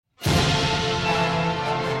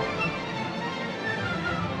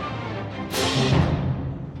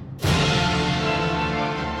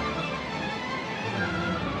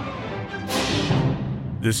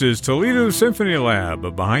This is Toledo Symphony Lab,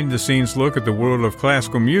 a behind-the-scenes look at the world of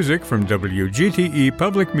classical music from WGTE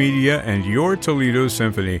Public Media and your Toledo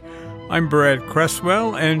Symphony. I'm Brad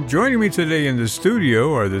Cresswell, and joining me today in the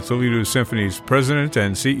studio are the Toledo Symphony's president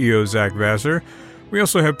and CEO, Zach Vassar. We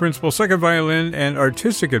also have Principal Second Violin and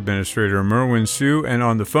Artistic Administrator Merwin Siu, and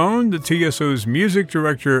on the phone, the TSO's Music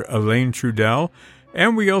Director, Elaine Trudell.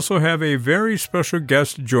 And we also have a very special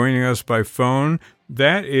guest joining us by phone.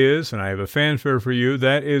 That is, and I have a fanfare for you,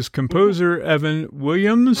 that is composer Evan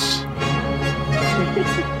Williams.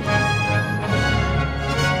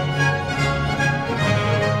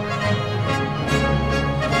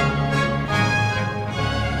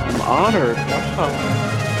 I'm honored. Wow.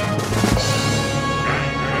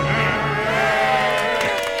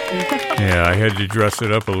 Yeah, I had to dress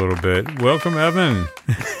it up a little bit. Welcome, Evan.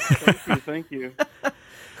 Thank you.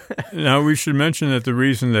 Now, we should mention that the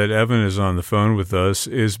reason that Evan is on the phone with us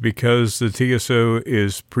is because the TSO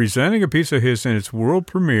is presenting a piece of his in its world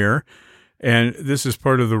premiere, and this is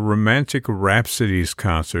part of the Romantic Rhapsodies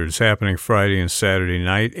concert. It's happening Friday and Saturday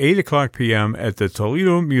night, 8 o'clock p.m. at the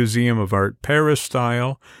Toledo Museum of Art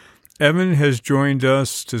Peristyle. Evan has joined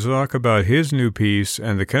us to talk about his new piece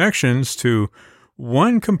and the connections to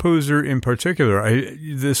one composer in particular.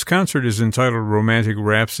 This concert is entitled Romantic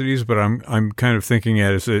Rhapsodies, but I'm kind of thinking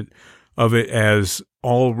of it as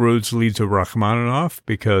all roads lead to Rachmaninoff,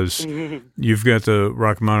 because you've got the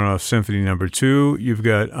Rachmaninoff Symphony No. 2, you've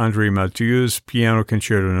got André Mathieu's Piano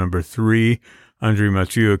Concerto No. 3. André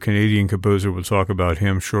Mathieu, a Canadian composer, we'll talk about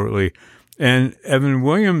him shortly. And Evan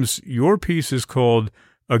Williams, your piece is called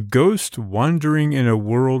A Ghost Wandering in a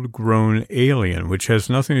World-Grown Alien, which has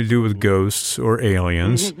nothing to do with ghosts or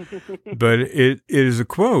aliens, but it is a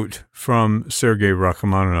quote from Sergei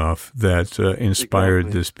Rachmaninoff that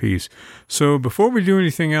inspired this piece. So before we do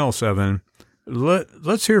anything else, Evan,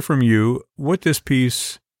 let's hear from you what this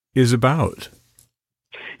piece is about.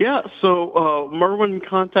 Yeah, so Merwin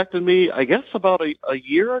contacted me, I guess, about a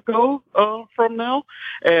year ago from now,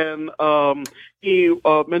 and he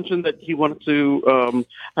mentioned that he wanted to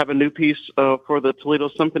have a new piece for the Toledo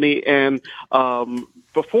Symphony, and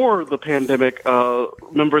before the pandemic,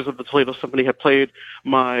 members of the Toledo Symphony had played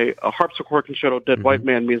my harpsichord concerto, Dead White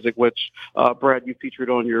Man music, which, Brad, you featured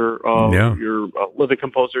on your Living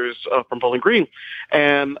Composers from Bowling Green.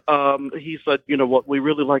 And he said, you know, what we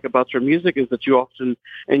really like about your music is that you often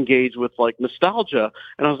engage with, like, nostalgia.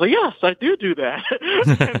 And I was like, yes, I do that.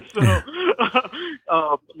 And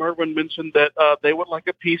so Merwin mentioned that they would like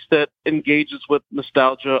a piece that engages with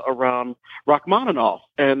nostalgia around Rachmaninoff.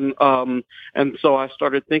 And so I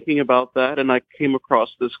started thinking about that, and I came across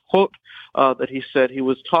this quote that he said. He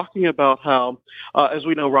was talking about how, as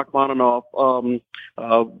we know, Rachmaninoff,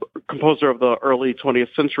 composer of the early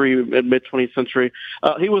 20th century and mid-20th century,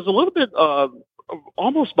 he was a little bit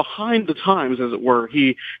almost behind the times, as it were.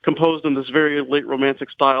 He composed in this very late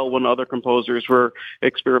Romantic style when other composers were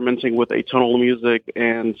experimenting with atonal music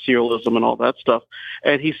and serialism and all that stuff.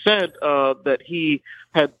 And he said that he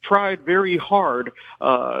had tried very hard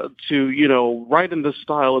to, you know, write in this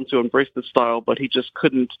style and to embrace this style, but he just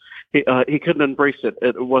couldn't. He couldn't embrace it.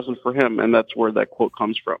 It wasn't for him, and that's where that quote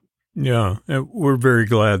comes from. Yeah, we're very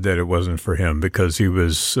glad that it wasn't for him, because he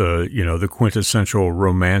was, the quintessential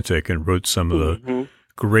romantic and wrote some of the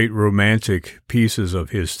great romantic pieces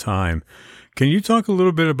of his time. Can you talk a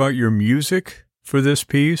little bit about your music for this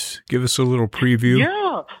piece? Give us a little preview.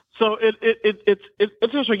 Yeah. So it's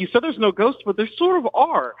interesting. You said there's no ghosts, but there sort of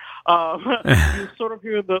are. You sort of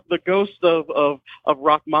hear the ghost of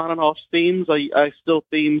Rachmaninoff's themes. I steal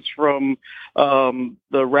themes from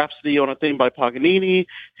the Rhapsody on a Theme by Paganini,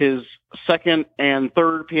 his second and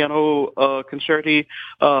third piano concerti,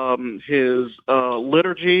 his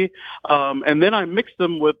liturgy, and then I mixed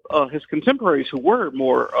them with his contemporaries who were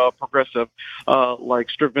more progressive,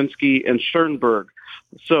 like Stravinsky and Schoenberg.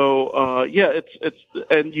 So it's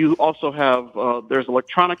and you also have there's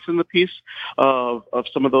electronics in the piece of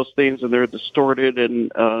some of those things, and they're distorted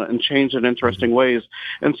and changed in interesting ways.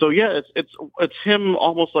 And so it's him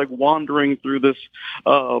almost like wandering through this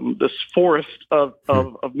forest of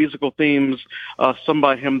musical themes, some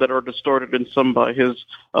by him that are distorted and some by his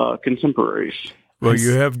contemporaries. Well,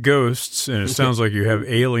 you have ghosts, and it sounds like you have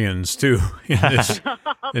aliens too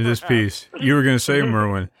in this piece. You were going to say,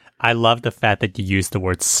 Merwin. I love the fact that you used the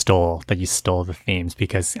word stole, that you stole the themes,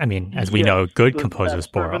 because, I mean, as we know, good composers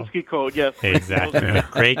borrow. Stravinsky code, yes. Exactly.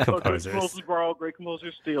 Great composers. Good composers borrow, great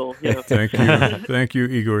composers steal. Yes. Thank you. Thank you,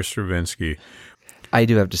 Igor Stravinsky. I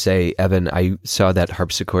do have to say, Evan, I saw that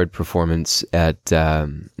harpsichord performance at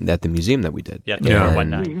the museum that we did. Yeah,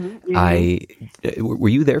 one night. Were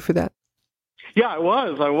you there for that? Yeah, I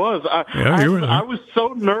was. Yeah, I was so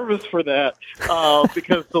nervous for that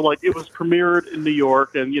because it was premiered in New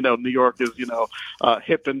York, and New York is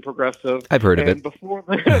hip and progressive. I've heard of it. Before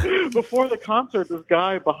the concert, this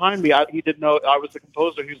guy behind me, he didn't know I was the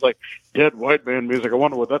composer. He was like, "Dead white man music. I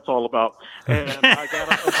wonder what that's all about." And I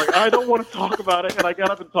got up. I was like, "I don't want to talk about it," and I got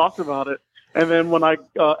up and talked about it. And then when I,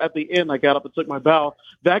 at the end, I got up and took my bow.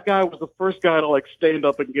 That guy was the first guy to stand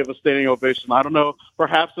up and give a standing ovation. I don't know.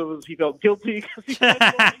 Perhaps it was he felt guilty because he said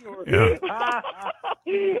something.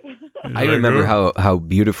 I remember how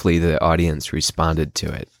beautifully the audience responded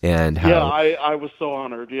to it, and how. Yeah, I was so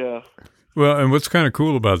honored. Yeah. Well, and what's kind of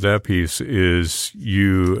cool about that piece is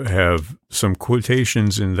you have some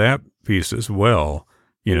quotations in that piece as well.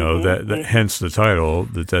 That hence the title,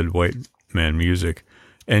 "The Dead White Man Music."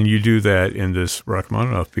 And you do that in this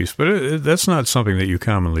Rachmaninoff piece, but that's not something that you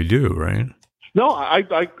commonly do, right? No, I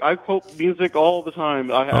quote music all the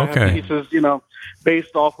time. I have pieces,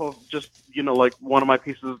 based off of just, one of my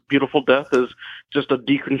pieces, Beautiful Death, is just a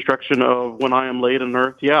deconstruction of When I Am Laid in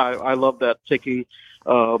Earth. Yeah, I love that, taking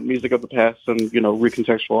music of the past and,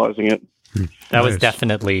 recontextualizing it. That was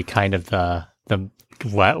definitely kind of the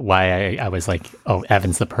why I was like, oh,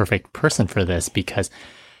 Evan's the perfect person for this, because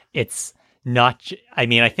it's not, I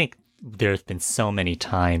think there's been so many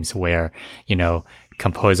times where,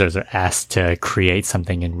 composers are asked to create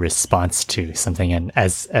something in response to something. And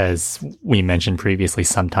as we mentioned previously,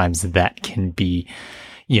 sometimes that can be,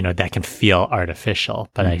 that can feel artificial.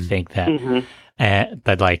 But I think that,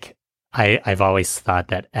 I've always thought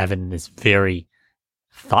that Evan is very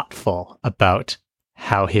thoughtful about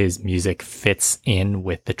how his music fits in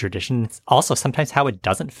with the tradition. It's also sometimes how it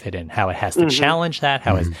doesn't fit in, how it has to challenge that,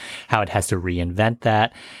 how it has to reinvent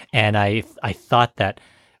that. And I thought that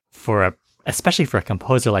especially for a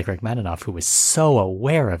composer like Rachmaninoff, who was so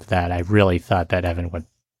aware of that, I really thought that Evan would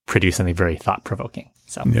produce something very thought-provoking.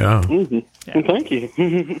 So yeah. Well, thank you.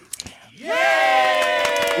 Yay!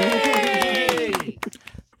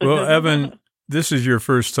 Well, Evan, this is your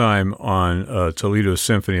first time on Toledo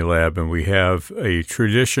Symphony Lab, and we have a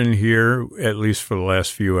tradition here, at least for the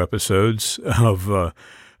last few episodes, of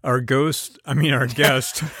our guest coming in.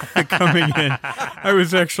 I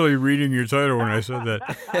was actually reading your title when I said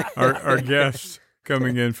that. Our guest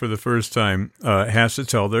coming in for the first time has to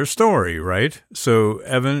tell their story, right? So,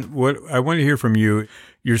 Evan, what I want to hear from you,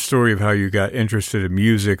 your story of how you got interested in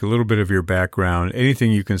music, a little bit of your background,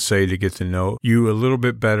 anything you can say to get to know you a little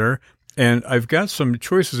bit better. And I've got some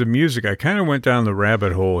choices of music. I kind of went down the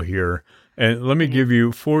rabbit hole here. And let me give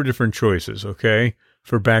you 4 different choices, okay,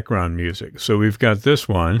 for background music. So we've got this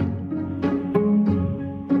one.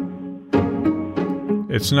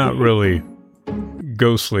 It's not really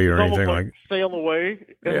ghostly or anything like Sail Away.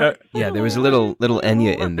 Yeah, there was a little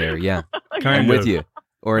Enya in there, yeah. I'm with you.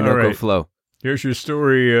 Orinoco Flow. Here's your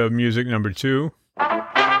story of music number 2.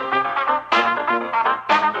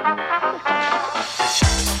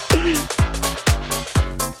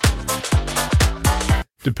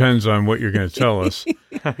 Depends on what you're going to tell us.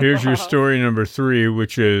 Here's your story number 3,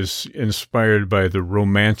 which is inspired by the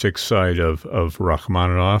romantic side of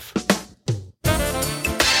Rachmaninoff.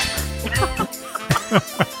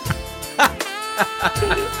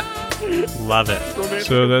 Love it.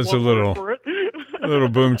 So that's a little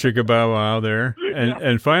boom chicka bow wow there.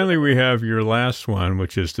 And finally we have your last one,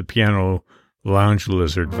 which is the piano lounge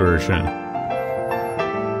lizard version.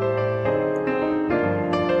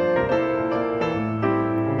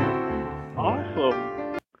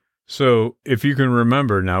 So, if you can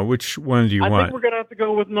remember now, which one do you want? I think we're going to have to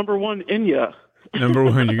go with number 1, Enya. Number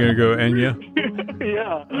 1, you're going to go Enya?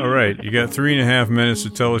 Yeah. All right. You got 3.5 minutes to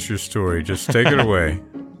tell us your story. Just take it away.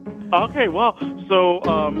 Okay, well, so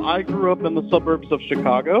I grew up in the suburbs of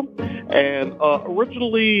Chicago, and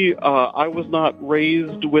originally I was not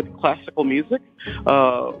raised with classical music.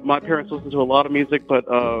 My parents listened to a lot of music, but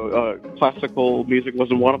classical music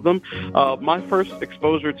wasn't one of them. My first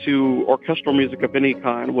exposure to orchestral music of any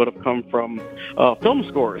kind would have come from film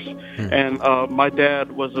scores. And my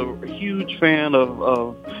dad was a huge fan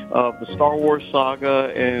of the Star Wars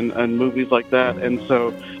saga and movies like that. And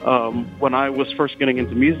so when I was first getting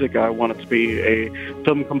into music, I wanted to be a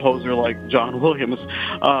film composer like John Williams.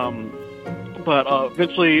 But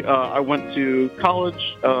eventually I went to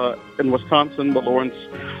college in Wisconsin, the Lawrence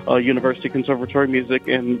University Conservatory of Music,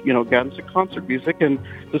 and, got into concert music and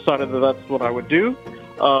decided that that's what I would do.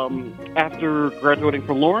 After graduating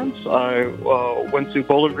from Lawrence, I went to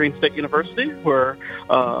Bowling Green State University, where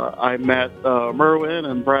I met Merwin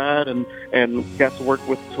and Brad and got to work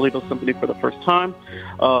with Toledo Symphony for the first time.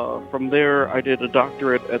 From there, I did a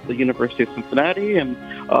doctorate at the University of Cincinnati, and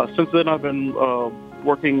since then I've been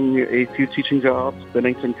working a few teaching jobs,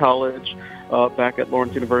 Bennington College, back at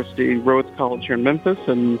Lawrence University, Rhodes College here in Memphis,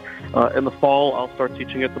 and in the fall I'll start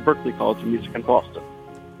teaching at the Berklee College of Music in Boston.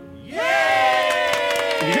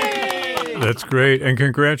 That's great, and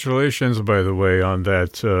congratulations, by the way, on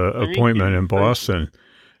that appointment in Boston.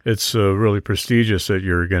 It's really prestigious that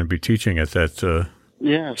you're going to be teaching at that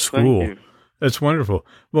school. Thank you. That's wonderful.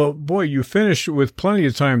 Well, boy, you finished with plenty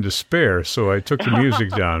of time to spare, so I took the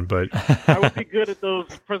music down. But I would be good at those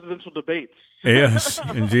presidential debates. Yes,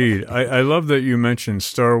 indeed. I love that you mentioned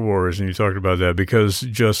Star Wars, and you talked about that, because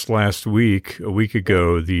just last week, a week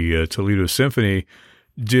ago, the Toledo Symphony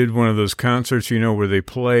did one of those concerts, where they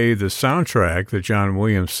play the soundtrack, the John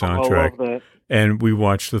Williams soundtrack. I love that. And we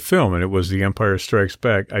watched the film, and it was The Empire Strikes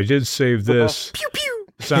Back. I did save this pew pew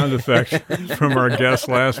sound effect from our guest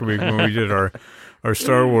last week when we did our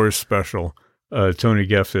Star Wars special, Tony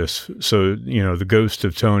Geftis. So, the ghost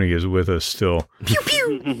of Tony is with us still. Pew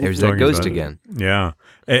pew. There's that ghost again. Yeah.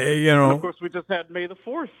 And of course, we just had May the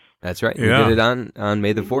 4th. That's right. We did it on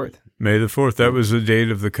May the 4th. May the 4th. That was the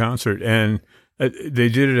date of the concert. And they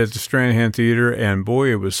did it at the Stranahan Theater, and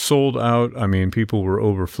boy, it was sold out. I mean, people were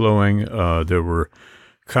overflowing. There were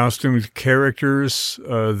costumed characters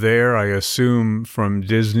there, I assume, from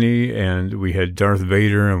Disney, and we had Darth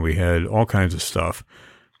Vader, and we had all kinds of stuff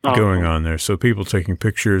going on there. So people taking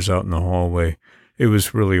pictures out in the hallway. It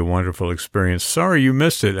was really a wonderful experience. Sorry you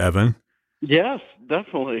missed it, Evan. Yes,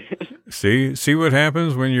 definitely. See what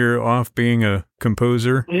happens when you're off being a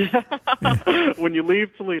composer? When you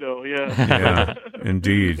leave Toledo, yeah. Yeah,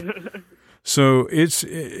 indeed. So it's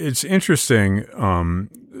interesting,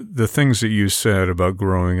 the things that you said about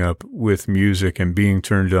growing up with music and being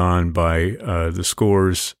turned on by the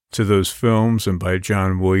scores to those films and by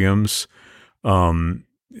John Williams.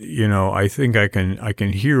 I think I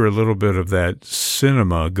can hear a little bit of that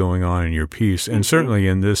cinema going on in your piece, and certainly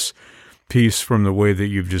in this piece from the way that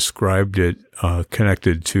you've described it,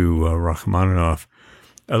 connected to Rachmaninoff.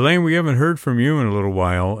 Elaine, we haven't heard from you in a little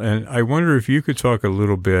while, and I wonder if you could talk a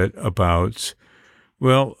little bit about,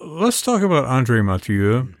 let's talk about André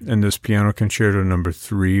Mathieu and this Piano Concerto No.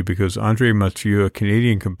 3, because André Mathieu, a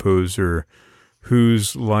Canadian composer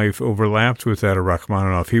whose life overlapped with that of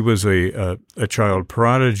Rachmaninoff. He was a child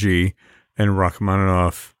prodigy, and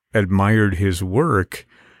Rachmaninoff admired his work.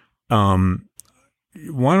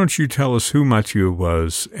 Why don't you tell us who Mathieu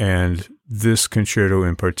was and this concerto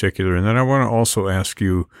in particular? And then I want to also ask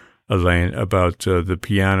you, Elaine, about the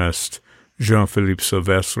pianist Jean-Philippe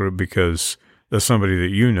Sylvestre, because that's somebody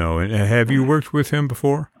that you know. And have you worked with him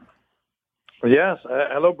before? Yes.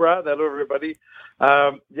 Hello, Brad. Hello, everybody.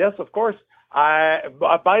 Yes, of course.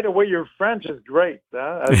 By the way, your French is great,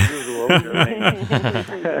 as usual.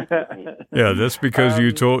 Yeah, that's because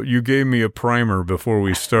you gave me a primer before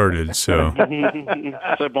we started. So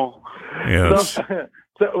c'est bon. Yes.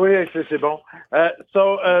 Oui, c'est bon.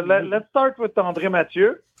 Let's start with André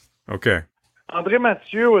Mathieu. Okay. André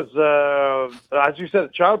Mathieu was, as you said, a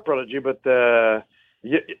child prodigy, but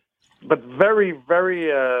very,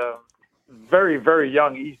 very, very, very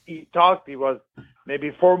young. He talked. He was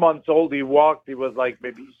maybe 4 months old. He walked. He was like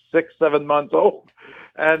maybe 6-7 months old,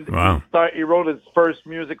 and wow. He wrote his first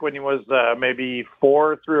music when he was maybe 3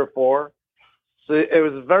 or 4. So it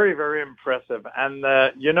was very, very impressive. And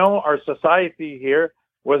our society here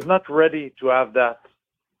was not ready to have that,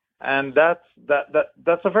 and that's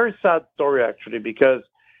a very sad story actually, because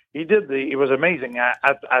he was amazing.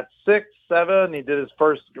 At 6, 7, he did his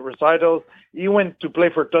first recitals. He went to play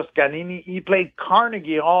for Toscanini. He played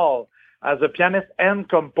Carnegie Hall as a pianist and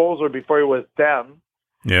composer before he was 10.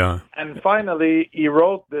 Yeah. And finally, he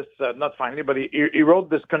wrote this, not finally, but he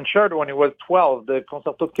wrote this concerto when he was 12, the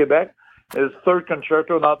Concerto de Québec, his third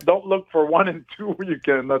concerto. Now, don't look for 1 and 2, you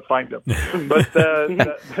cannot find them. But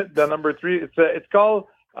the number 3, it's called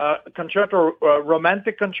Concerto,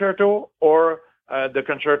 Romantic Concerto, or the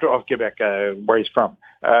Concerto of Quebec, where he's from,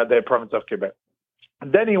 the province of Quebec.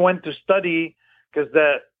 And then he went to study, because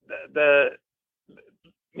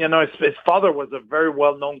his father was a very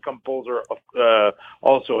well-known composer.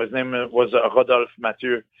 Also, his name was Rodolphe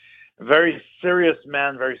Mathieu. Very serious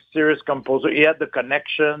man, very serious composer. He had the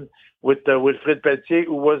connection with Wilfrid Pelletier,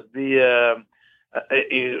 who was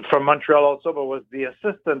from Montreal also, but was the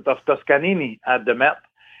assistant of Toscanini at the Met.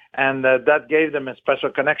 And that gave them a special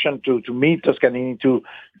connection to meet Toscanini, to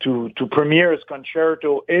premiere his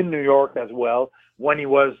concerto in New York as well, when he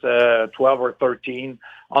was 12 or 13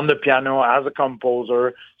 on the piano as a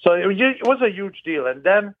composer. So it was a huge deal. And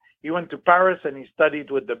then he went to Paris and he studied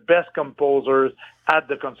with the best composers at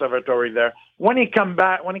the conservatory there. When he came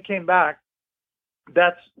back,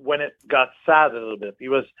 that's when it got sad a little bit. He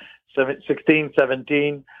was 16,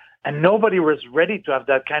 17, and nobody was ready to have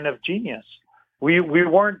that kind of genius. We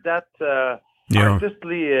weren't that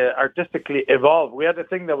artistically evolved. We had a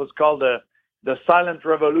thing that was called the silent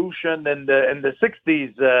revolution in the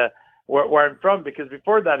 60s, where I'm from, because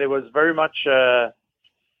before that it was very much how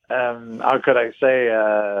could I say,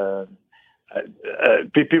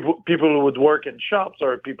 people who would work in shops,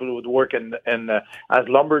 or people who would work in as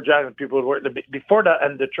lumberjacks, and people who would work before that.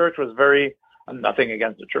 And the church was very, nothing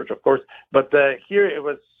against the church, of course, but here it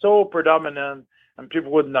was so predominant, and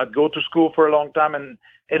people would not go to school for a long time, and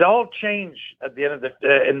it all changed at the end of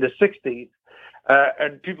in the 60s,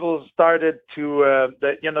 and people started to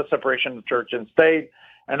separation of church and state,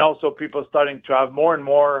 and also people starting to have more and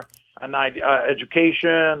more an idea,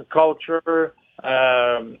 education, culture.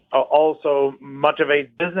 Also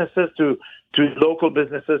motivate businesses to local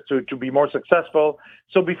businesses to be more successful.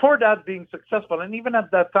 So before that, being successful, and even at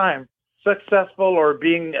that time, successful or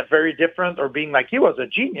being very different or being like he was a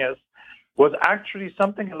genius, was actually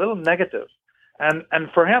something a little negative. And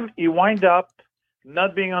for him, he wound up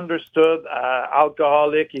not being understood,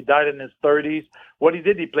 alcoholic. He died in his 30s. What he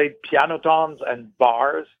did, he played piano tones and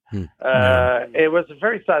bars. It was a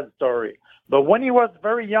very sad story. But when he was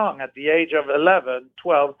very young, at the age of 11,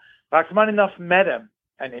 12, Rachmaninoff met him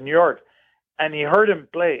and in New York, and he heard him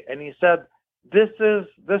play, and he said, this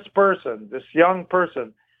young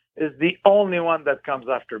person, is the only one that comes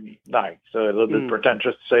after me. Nice. So a little bit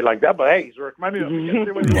pretentious to say like that, but hey, he's Rachmaninoff. He can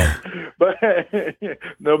say what he wants. But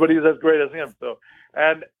nobody's as great as him. So,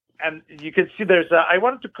 and you can see I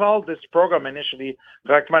wanted to call this program initially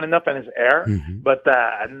Rachmaninoff and his heir, but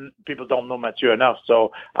people don't know Mathieu enough.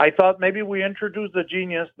 So I thought maybe we introduce the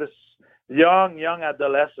genius, this young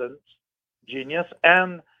adolescent genius.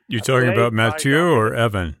 And you're talking about Mathieu or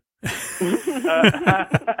Evan?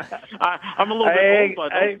 I'm a little bit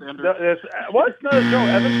old, but what? No,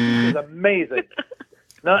 Evan's piece is amazing.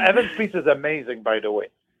 No, Evan's piece is amazing, by the way.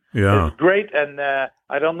 Yeah. It's great, and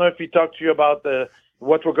I don't know if he talked to you about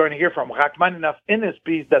what we're going to hear from Rachmaninoff in his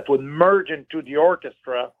piece that would merge into the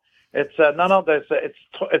orchestra. It's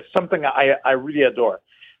it's something I really adore,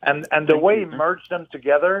 and the way he merged them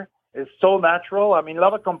together is so natural. I mean, a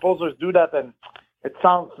lot of composers do that, and it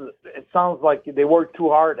sounds like they work too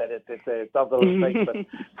hard at it. It sounds a little fake, but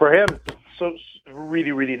for him, it's so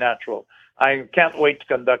really, really natural. I can't wait to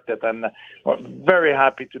conduct it, and I'm very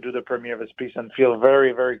happy to do the premiere of his piece, and feel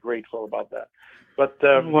very, very grateful about that. But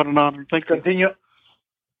what an honor! Thank you. Continue.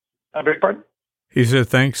 I beg your pardon? He said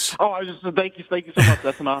thanks. Oh, I just said thank you so much.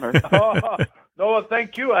 That's an honor. No,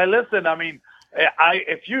 thank you. I listen. I mean,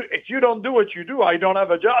 if you don't do what you do, I don't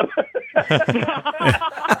have a job.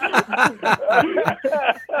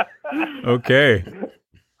 Okay.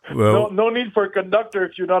 Well, no need for a conductor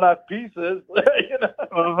if you don't have pieces.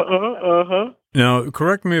 Now,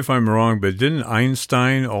 correct me if I'm wrong, but didn't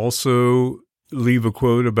Einstein also leave a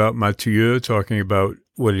quote about Mathieu talking about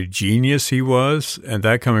what a genius he was, and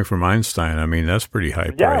that coming from Einstein? I mean, that's pretty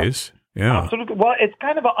high praise. Yeah, absolutely. Well, it's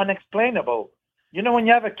kind of unexplainable. You know, when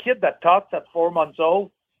you have a kid that talks at 4 months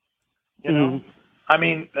old, you know, I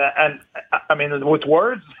mean, with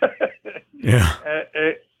words. Yeah.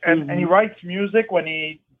 And he writes music when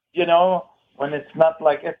when it's not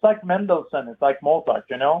like, it's like Mendelssohn, it's like Mozart,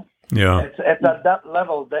 you know? Yeah. It's at that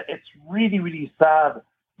level that it's really, really sad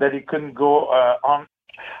that he couldn't go on.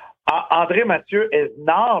 André Mathieu is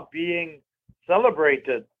now being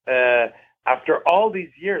celebrated after all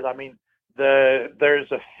these years. I mean,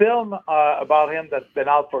 there's a film about him that's been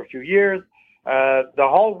out for a few years. The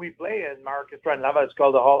hall we play in my orchestra in Laval is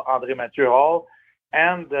called the Hall André Mathieu Hall,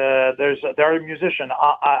 and there are a musician,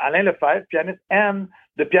 Alain Lefebvre, pianist, and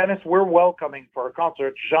the pianist we're welcoming for a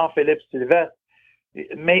concert, Jean-Philippe Sylvestre.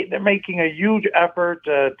 They're making a huge effort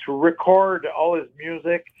to record all his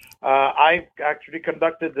music. I've actually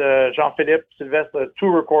conducted Jean-Philippe Sylvestre 2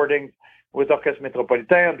 recordings with Orchestre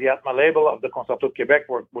Métropolitain, the Atma label of the Concerto de Québec,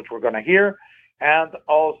 which we're going to hear, and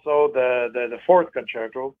also the 4th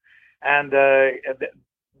concerto. And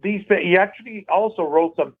he actually also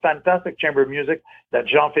wrote some fantastic chamber music that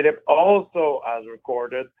Jean-Philippe also has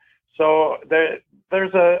recorded. So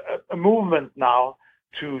there's a movement now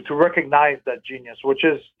to recognize that genius, which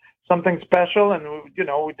is something special. And, we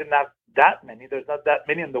didn't have that many. There's not that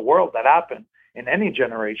many in the world that happen in any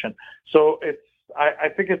generation. So I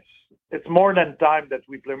think it's more than time that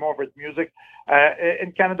we play more of his music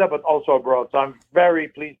in Canada, but also abroad. So I'm very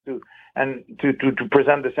pleased to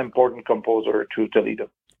present this important composer to Toledo.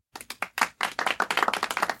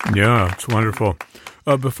 Yeah, it's wonderful.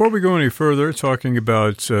 Before we go any further, talking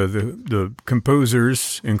about the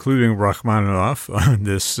composers, including Rachmaninoff, on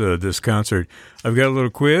this concert, I've got a little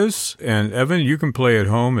quiz, and Evan, you can play at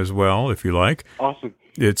home as well if you like. Awesome.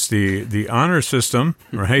 It's the honor system,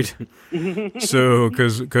 right? So,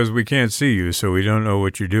 because we can't see you, so we don't know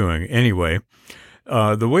what you're doing. Anyway,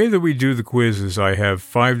 the way that we do the quiz is I have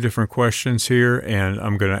 5 different questions here, and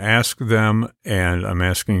I'm going to ask them, and I'm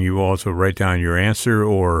asking you all to write down your answer,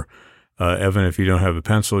 or Evan, if you don't have a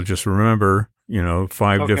pencil, just remember,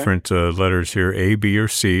 5 different letters here, A, B, or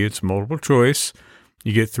C. It's multiple choice.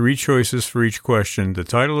 You get 3 choices for each question. The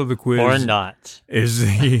title of the quiz or not is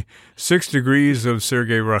the 6 Degrees of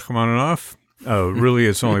Sergei Rachmaninoff. Really,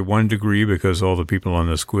 it's only 1 degree because all the people on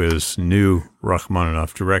this quiz knew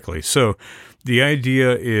Rachmaninoff directly. So the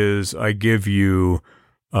idea is I give you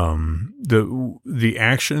the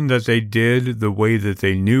action that they did, the way that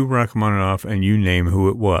they knew Rachmaninoff, and you name who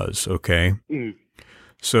it was, okay? Mm.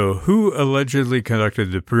 So who allegedly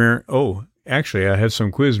conducted the premiere? Oh, actually, I had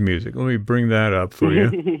some quiz music. Let me bring that up for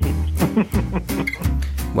you.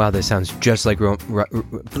 Wow, this sounds just like Rachmaninoff.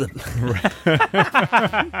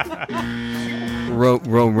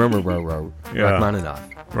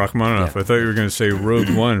 Rachmaninoff. Yeah. I thought you were going to say Rogue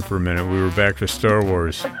One for a minute. We were back to Star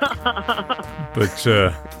Wars.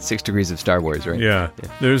 But 6 Degrees of Star Wars, right? Yeah.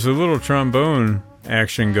 There's a little trombone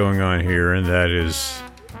action going on here, and that is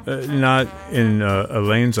not in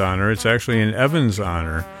Elaine's honor. It's actually in Evan's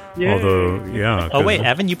honor. Yay. Although, yeah. Oh wait,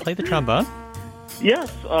 Evan, you play the trombone?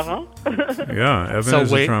 Yes. Yeah, Evan So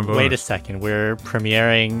is a trombone. wait a second. We're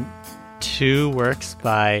premiering 2 works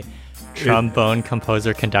by trombone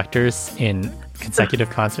composer conductors in consecutive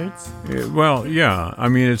concerts? Well, yeah. I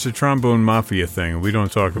mean, it's a trombone mafia thing. We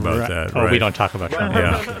don't talk about that, right? Oh, we don't talk about trombone.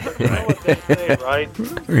 Yeah. You know what they say, right?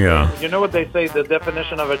 Yeah. You know what they say? The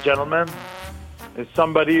definition of a gentleman is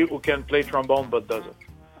somebody who can play trombone but doesn't.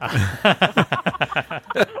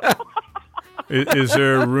 Is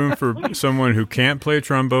there room for someone who can't play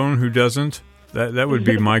trombone who doesn't? That would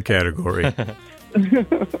be my category.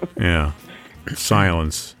 Yeah.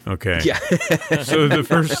 Silence. Okay. Yeah. So the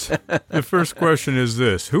first question is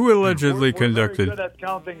this: who allegedly We're conducted? very good at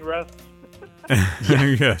counting rests.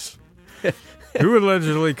 Yes. Who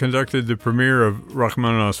allegedly conducted the premiere of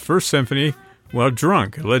Rachmaninoff's First Symphony while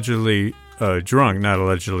drunk? Allegedly drunk, not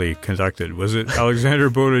allegedly conducted. Was it Alexander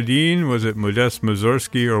Borodin? Was it Modest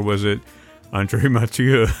Mussorgsky? Or was it André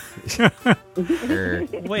Mathieu?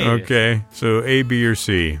 Wait. Okay. So A, B, or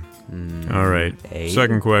C? All right. A.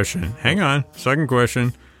 Second question. Hang on. Second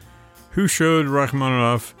question. Who showed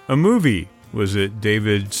Rachmaninoff a movie? Was it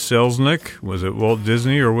David Selznick? Was it Walt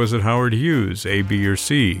Disney? Or was it Howard Hughes? A, B, or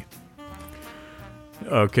C?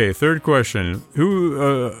 Okay, third question. Who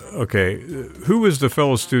was the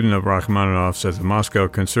fellow student of Rachmaninoff's at the Moscow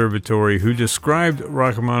Conservatory who described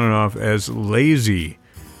Rachmaninoff as lazy?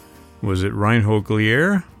 Was it Reinhold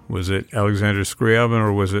Glier? Was it Alexander Scriabin?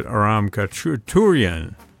 Or was it Aram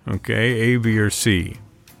Khachaturian? Okay, A, B, or C?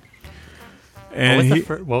 And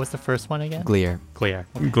What was the first one again? Glier.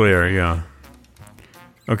 Glier, yeah.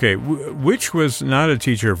 Okay, which was not a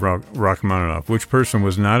teacher of Rachmaninoff? Which person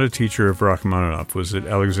was not a teacher of Rachmaninoff? Was it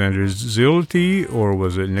Alexander Zilty, or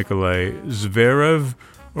was it Nikolai Zverev,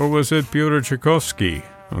 or was it Pyotr Tchaikovsky?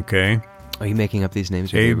 Okay. Are you making up these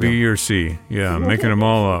names? A, B, or C? Yeah, I'm making them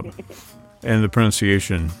all up. And the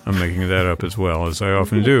pronunciation, I'm making that up as well, as I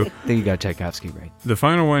often do. I think you got Tchaikovsky right. The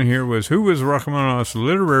final one here was, who was Rachmaninoff's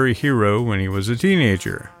literary hero when he was a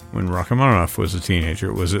teenager? When Rachmaninoff was a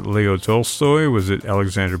teenager, was it Leo Tolstoy, was it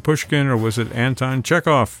Alexander Pushkin, or was it Anton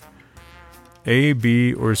Chekhov? A,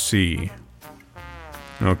 B, or C?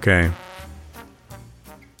 Okay.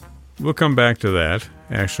 We'll come back to that,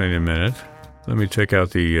 actually, in a minute. Let me take out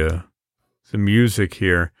the music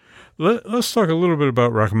here. Let's talk a little bit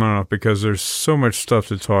about Rachmaninoff, because there's so much stuff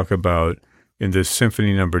to talk about in this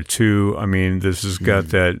Symphony Number 2. I mean, this has got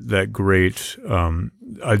that great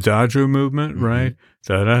adagio movement, right?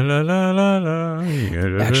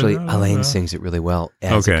 Actually, Elaine sings it really well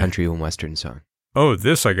as a country and western song. Oh,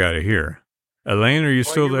 this I got to hear. Elaine, are you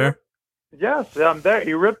still there? Yes, I'm there.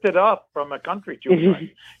 He ripped it up from a country tune.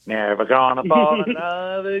 Like, never gonna fall in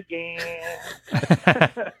love again.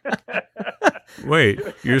 Wait,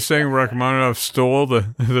 you're saying Rachmaninoff stole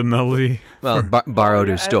the melody? Well, borrowed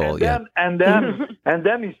or stole, and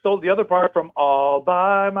then he stole the other part from All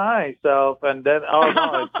By Myself, and then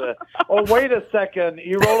wait a second,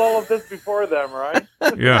 he wrote all of this before them, right?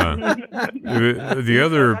 Yeah, the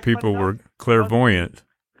other people were clairvoyant.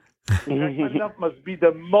 Rachmaninoff must be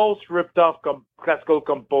the most ripped off classical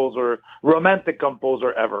composer, romantic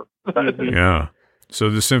composer ever. Yeah. So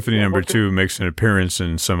the Symphony Number 2 makes an appearance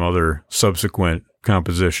in some other subsequent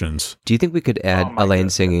compositions. Do you think we could add Alain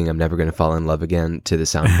singing "I'm Never Gonna Fall in Love Again" to the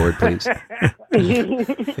soundboard, please?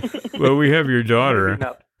 Well, we have your daughter.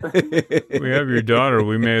 We have your daughter.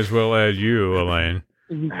 We may as well add you, Alain.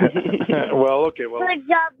 Well, okay. Well, good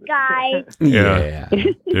job, guys. Yeah.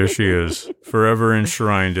 There she is, forever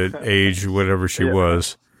enshrined at age whatever she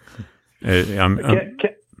was.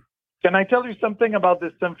 Can I tell you something about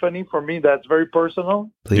this symphony for me that's very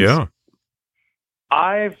personal? Please. Yeah.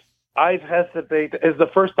 I've hesitated. It's the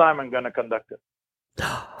first time I'm going to conduct it.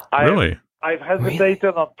 Really? I've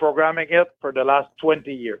hesitated on programming it for the last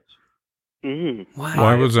 20 years.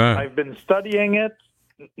 Why was that? I've been studying it.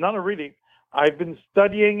 Not really. I've been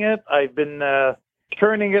studying it. I've been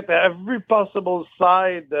turning it to every possible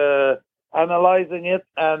side, analyzing it,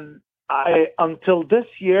 and until this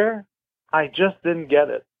year, I just didn't get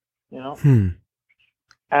it.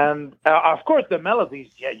 And of course, the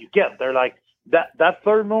melodies, you get. They're like that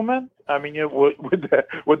third moment. I mean,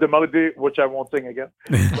 with the melody, which I won't sing again,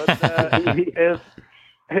 but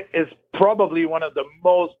is probably one of the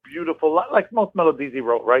most beautiful, like most melodies he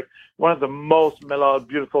wrote, right? One of the most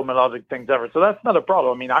beautiful melodic things ever. So that's not a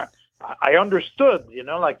problem. I mean, I understood,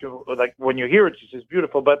 like when you hear it, it's just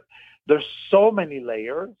beautiful. But there's so many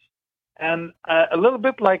layers, and a little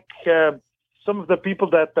bit like some of the people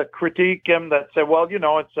that critique him that say, well,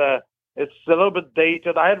 it's a little bit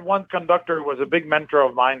dated. I had one conductor who was a big mentor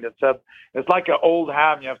of mine that said it's like an old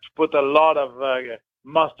ham. You have to put a lot of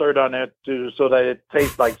mustard on it so that it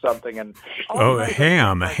tastes like something. And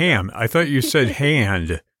ham. I thought you said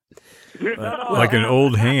hand, like an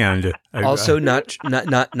old hand. Also, not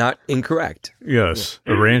incorrect. Yes,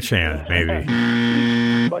 a ranch hand, maybe.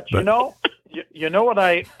 But you know what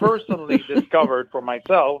I personally discovered for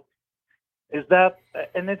myself is that,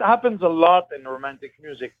 and it happens a lot in romantic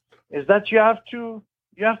music, is that you have to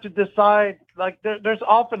decide, like there's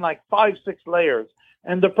often like 5-6 layers.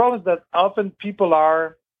 And the problem is that often people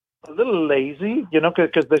are a little lazy,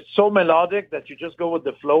 because they're so melodic that you just go with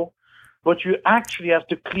the flow. But you actually have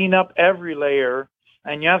to clean up every layer,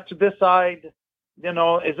 and you have to decide,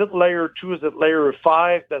 is it layer 2, is it layer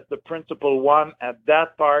 5, that's the principal one at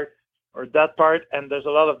that part or that part, and there's a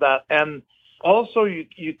lot of that. And also,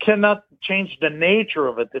 you cannot change the nature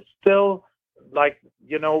of it. It's still like,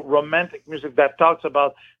 romantic music that talks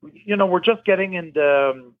about, we're just getting in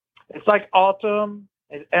it's like autumn,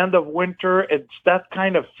 end of winter. It's that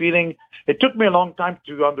kind of feeling. It took me a long time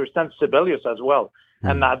to understand Sibelius as well.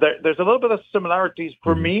 Mm-hmm. And there's a little bit of similarities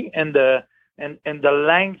for me in the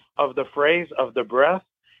length of the phrase, of the breath.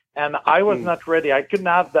 And I was not ready. I couldn't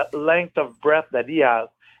have that length of breath that he has.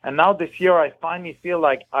 And now this year, I finally feel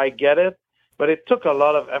like I get it. But it took a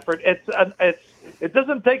lot of effort. It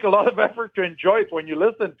doesn't take a lot of effort to enjoy it when you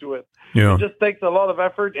listen to it. Yeah. It just takes a lot of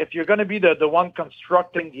effort. If you're going to be the one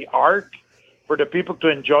constructing the art for the people to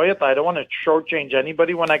enjoy it, I don't want to shortchange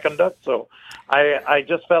anybody when I conduct. So I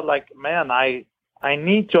just felt like, man, I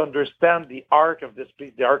need to understand the art of this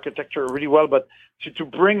piece, the architecture really well, but to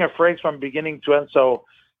bring a phrase from beginning to end. So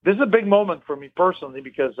this is a big moment for me personally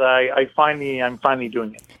because I'm finally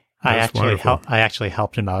doing it. I actually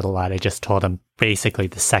helped him out a lot. I just told him basically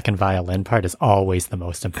the second violin part is always the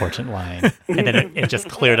most important line, and then it just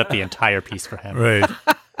cleared up the entire piece for him. Right.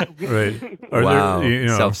 Wow,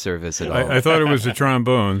 self-service at all. I thought it was the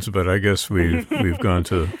trombones, but I guess we've gone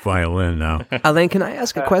to violin now. Alain, can I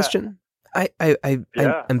ask a question?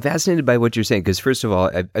 I'm fascinated by what you're saying because first of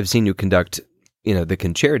all, I've seen you conduct. The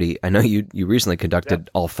Concerti. I know you recently conducted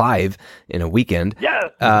all 5 in a weekend. Yes.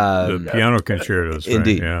 The piano concertos. Right?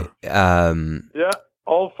 Indeed. Yeah.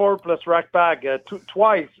 All 4 plus rack bag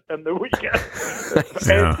twice in the weekend.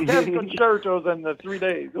 10 concertos in the 3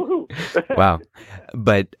 days. Wow.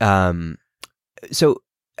 But so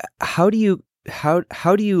how do you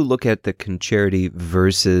look at the Concerti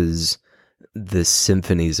versus the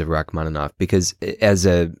symphonies of Rachmaninoff? Because as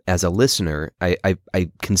a listener, I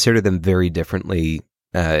consider them very differently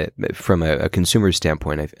from a consumer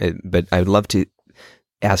standpoint. But I would love to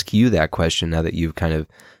ask you that question now that you've kind of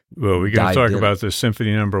Well, we're going to talk about the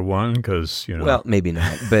Symphony Number 1 because, Well, maybe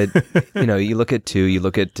not. But, you look at 2, you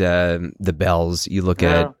look at The Bells, you look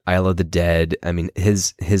at Isle of the Dead. I mean,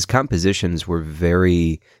 his compositions were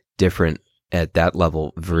very different at that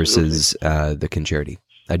level versus the Concerti.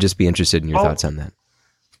 I'd just be interested in your thoughts on that.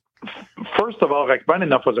 First of all,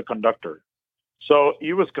 Rachmaninoff was a conductor. So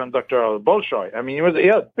he was conductor of Bolshoi. I mean, he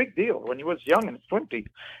had a big deal when he was young in his 20s.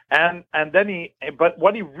 And then but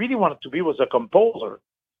what he really wanted to be was a composer.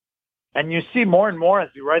 And you see more and more as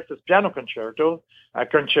he writes his piano concertis.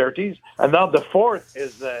 And now the 4th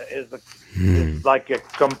is like a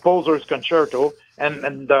composer's concerto.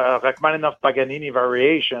 and the Rachmaninoff Paganini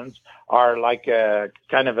variations are like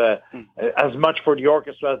kind of as much for the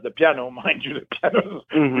orchestra as the piano. Mind you, the piano is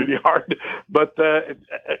really hard. But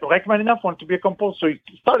Rachmaninoff wanted to be a composer, so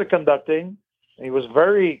he started conducting. He was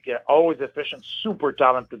very always efficient, super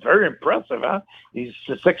talented, very impressive. Huh? He's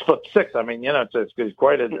 6'6". I mean, it's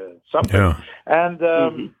quite something.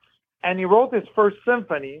 Yeah. And he wrote his first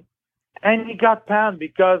symphony, and he got panned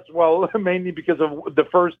because, mainly because of the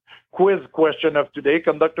first quiz question of today.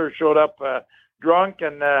 Conductor showed up drunk,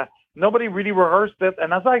 and nobody really rehearsed it.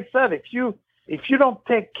 And as I said, if you don't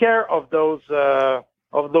take care of those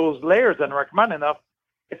layers in Rachmaninoff,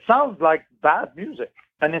 it sounds like bad music,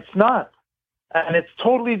 and it's not. And it's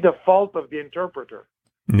totally the fault of the interpreter.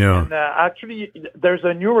 Yeah. And actually, there's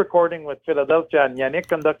a new recording with Philadelphia and Yannick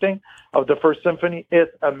conducting of the first symphony.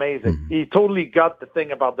 It's amazing. Mm-hmm. He totally got the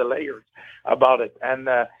thing about the layers, about it, and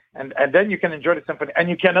then you can enjoy the symphony. And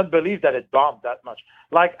you cannot believe that it bombed that much,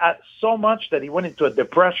 so much that he went into a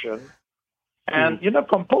depression. And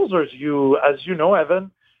composers, as you know,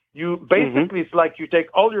 Evan, you basically it's like you take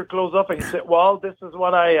all your clothes off and you say, "Well, this is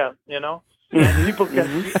what I am," And people can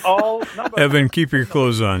see all. Evan, keep your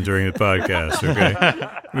clothes on during the podcast, okay?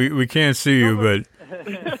 we can't see you,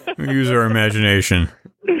 but we use our imagination.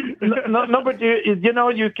 No, but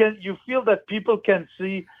you feel that people can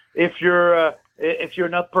see if you're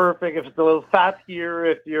not perfect, if it's a little fat here,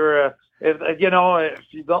 if you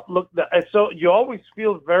don't look. So you always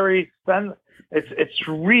feel very it's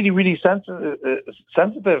really really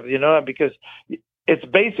sensitive, because it's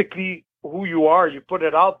basically who you are. You put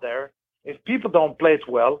it out there. If people don't play it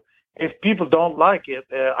well, if people don't like it,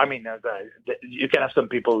 you can have some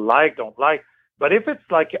people don't like. But if it's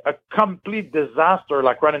like a complete disaster,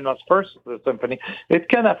 like Rachmaninoff's first symphony, it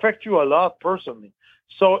can affect you a lot personally.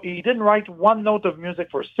 So he didn't write one note of music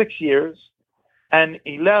for 6 years, and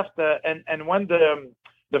he left. And when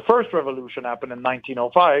the first revolution happened in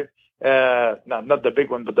 1905, not the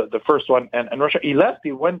big one, but the first one, in Russia, he left.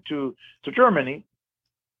 He went to Germany,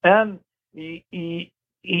 and he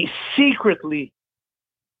secretly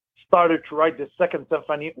started to write the second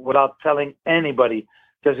symphony without telling anybody,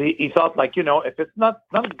 because he thought, if it's not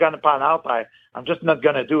going to pan out, I'm just not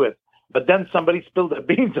going to do it. But then somebody spilled the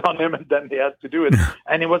beans on him, and then they had to do it.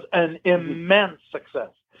 And it was an immense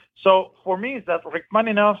success. So for me, it's that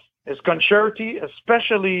Rachmaninoff is concerti,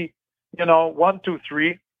 especially, 1, 2,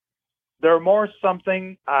 3. They're more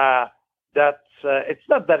something that's, it's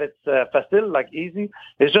not that it's facile, like easy.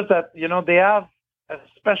 It's just that, they have a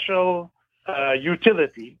special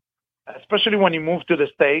utility, especially when he moved to the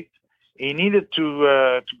States. He needed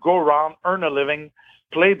to go around, earn a living,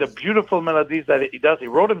 play the beautiful melodies that he does. He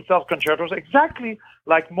wrote himself concertos, exactly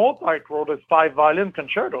like Mozart wrote his 5 violin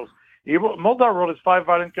concertos. Mozart wrote his 5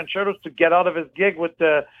 violin concertos to get out of his gig with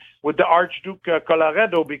the Archduke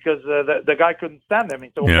Colloredo, because the guy couldn't stand him.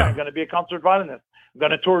 He said, I'm going to be a concert violinist. I'm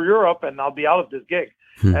going to tour Europe, and I'll be out of this gig.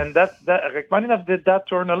 And that Rachmaninoff did that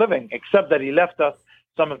to earn a living, except that he left us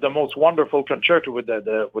some of the most wonderful concerto with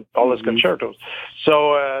all his concertos.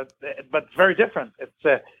 So, but very different.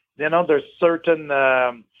 It's there's certain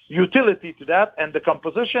utility to that, and the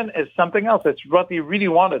composition is something else. It's what he really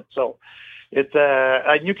wanted. So,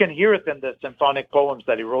 and you can hear it in the symphonic poems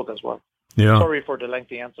that he wrote as well. Yeah. Sorry for the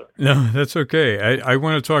lengthy answer. No, that's okay. I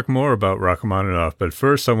want to talk more about Rachmaninoff, but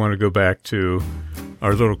first I want to go back to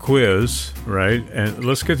our little quiz, right? And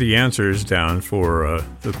let's get the answers down for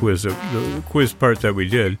the quiz part that we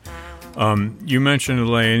did. You mentioned,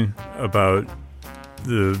 Elaine, about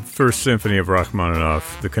the first symphony of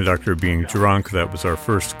Rachmaninoff, the conductor being drunk. That was our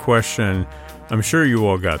first question. I'm sure you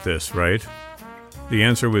all got this, right? The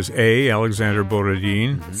answer was A, Alexander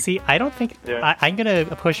Borodin. See, I don't think... Yeah. I'm going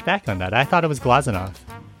to push back on that. I thought it was Glazunov.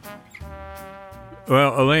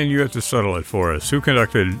 Well, Elaine, you have to settle it for us. Who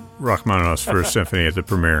conducted Rachmaninoff's first symphony at the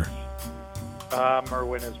premiere?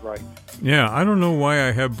 Merwin is right. Yeah, I don't know why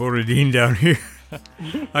I have Borodin down here.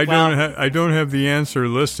 I don't have the answer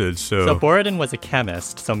listed. So Borodin was a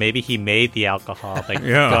chemist, so maybe he made the alcohol that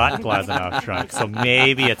got Glazunov drunk. So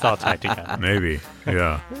maybe it's all tied together. Maybe,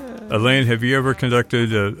 yeah. Elaine, have you ever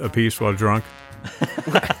conducted a piece while drunk?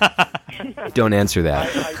 Don't answer that.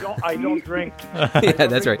 I don't drink. Yeah,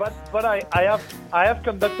 that's right. But I have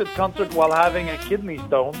conducted concert while having a kidney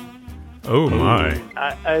stone. Oh my!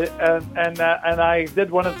 And I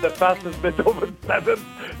did one of the fastest Beethoven 7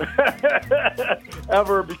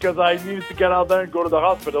 ever, because I needed to get out there and go to the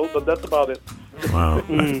hospital. But that's about it. Wow!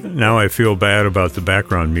 Now I feel bad about the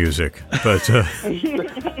background music, but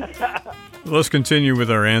let's continue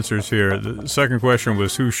with our answers here. The second question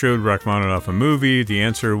was, who showed Rachmaninoff a movie? The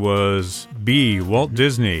answer was B, Walt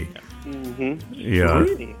Disney. Mm-hmm. Yeah.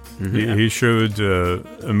 Really? He showed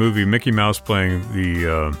a movie, Mickey Mouse playing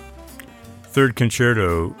the third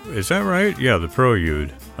concerto. Is that right? Yeah, the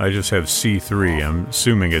Prelude. I just have C3. I'm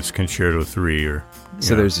assuming it's Concerto 3 or...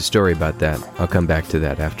 So there's a story about that. I'll come back to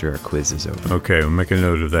that after our quiz is over. Okay, we'll make a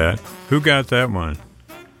note of that. Who got that one?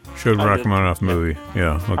 Showed Rachmaninoff movie.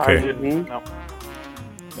 Yeah, okay. I didn't. No.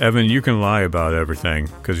 Evan, you can lie about everything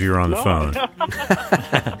because you're on the phone.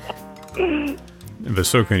 But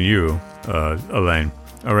so can you, Elaine.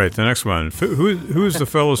 All right, the next one. Who is the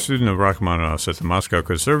fellow student of Rachmaninoff's at the Moscow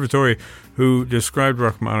Conservatory who described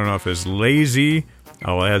Rachmaninoff as lazy?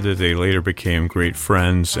 I'll add that they later became great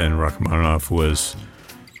friends, and Rachmaninoff was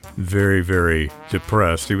very, very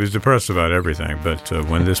depressed. He was depressed about everything, but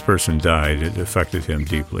when this person died, it affected him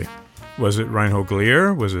deeply. Was it Reinhold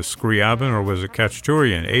Glier? Was it Scriabin? Or was it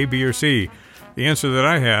Khachaturian? A, B, or C? The answer that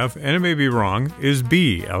I have, and it may be wrong, is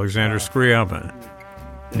B, Alexander Scriabin.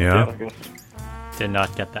 Yeah? Did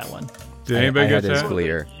not get that one. Did anybody get that?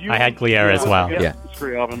 Glier. I had Glier as well. Yeah.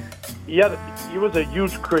 Scriabin. He was a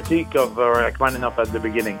huge critique of Rachmaninoff at the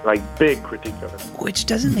beginning, like big critique of it. Which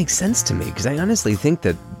doesn't make sense to me, because I honestly think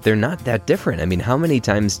that they're not that different. I mean, how many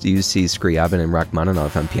times do you see Scriabin and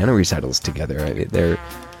Rachmaninoff on piano recitals together? I mean,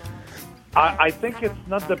 I think it's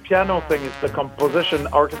not the piano thing, it's the composition,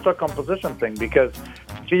 orchestra composition thing, because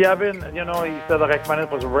Scriabin, he said that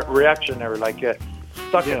Rachmaninoff was reactionary, like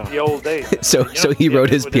stuck in the old days. So he wrote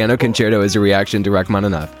his piano concerto as a reaction to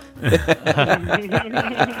Rachmaninoff.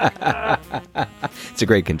 It's a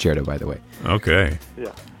great concerto, by the way. Okay.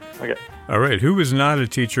 Yeah. Okay. All right. Who was not a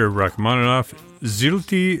teacher of Rachmaninoff?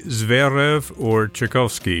 Zilty, Zverev, or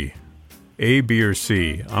Tchaikovsky? A, B, or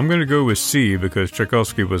C? I'm going to go with C because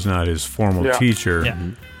Tchaikovsky was not his formal teacher.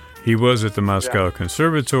 Yeah. He was at the Moscow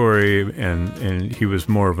Conservatory, and he was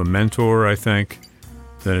more of a mentor, I think,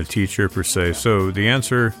 than a teacher per se. So the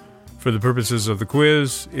answer, for the purposes of the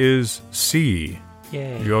quiz, is C.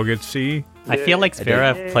 Yay. You all get C? I feel like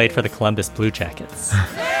Zverev played for the Columbus Blue Jackets.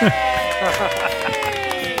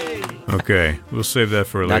 Okay, we'll save that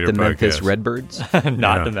for a Not later the podcast. Memphis Redbirds?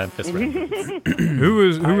 Not the Memphis Redbirds. Who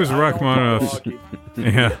was Rachmaninoff's?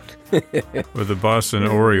 Yeah, or the Boston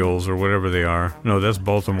Orioles or whatever they are. No, that's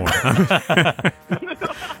Baltimore.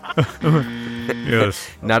 Yes.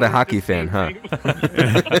 Not a hockey fan, huh?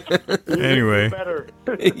 Anyway,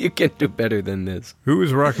 You can do better than this. who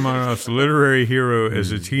was Rachmaninoff's literary hero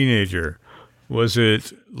as a teenager? Was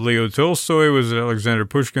it Leo Tolstoy, was it Alexander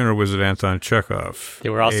Pushkin, or was it Anton Chekhov? They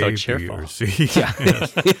were all so A, B, cheerful. or C?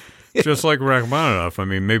 Yes. Just like Rachmaninoff. I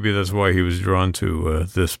mean, maybe that's why he was drawn to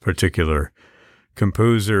this particular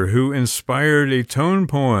composer who inspired a tone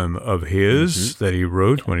poem of his that he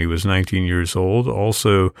wrote when he was 19 years old.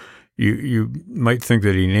 Also, you might think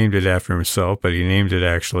that he named it after himself, but he named it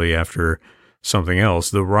actually after something else,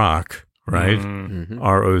 The Rock, right?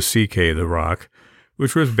 R-O-C-K, The Rock,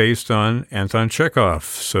 which was based on Anton Chekhov.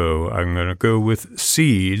 So I'm going to go with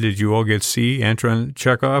C. Did you all get C, Anton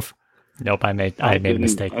Chekhov? Nope, I made a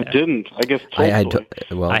mistake there. I didn't. I guess I had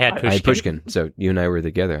Tolstoy. Pushkin, so you and I were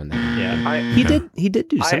together on that. Yeah. He did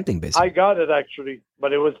do something basically. I got it actually,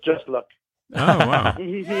 but it was just luck. Oh, wow.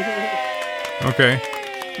 Okay.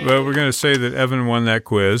 Well, we're going to say that Evan won that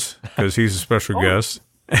quiz because he's a special guest.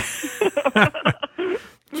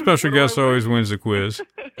 Special guest always wins the quiz.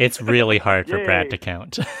 It's really hard for Brad to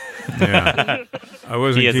count. Yeah. I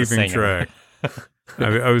wasn't He is a keeping singer. track.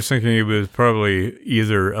 I was thinking it was probably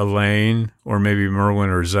either Elaine or maybe Merwin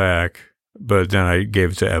or Zach, but then I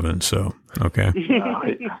gave it to Evan, so, okay.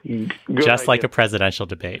 Just like a presidential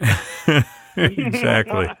debate.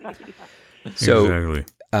 Exactly. So, Exactly.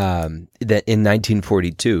 that in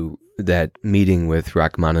 1942, that meeting with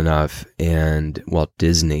Rachmaninoff and Walt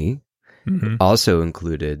Disney also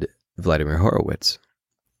included Vladimir Horowitz.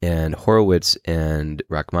 And Horowitz and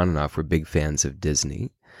Rachmaninoff were big fans of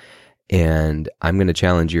Disney. And I'm going to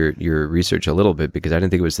challenge your research a little bit because I didn't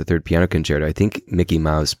think it was the third piano concerto. I think Mickey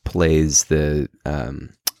Mouse plays the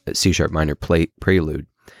C-sharp minor prelude.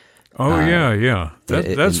 Oh, yeah.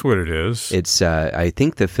 That's what it is. It's I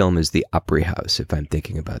think the film is The Opry House, if I'm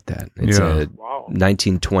thinking about that. It's a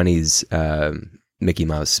 1920s Mickey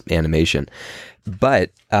Mouse animation. But,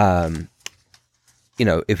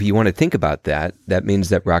 if you want to think about that, that means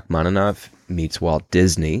that Rachmaninoff meets Walt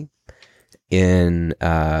Disney in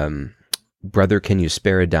Brother, Can You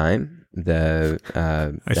Spare a Dime? That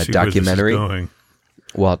documentary. Where this is going.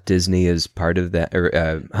 Walt Disney is part of that,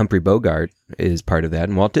 or Humphrey Bogart is part of that,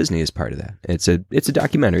 and Walt Disney is part of that. It's a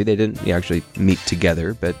documentary. They didn't actually meet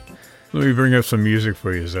together, but Let me bring up some music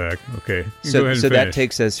for you, Zach. Okay. So Go ahead and that finish.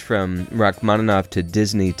 takes us from Rachmaninoff to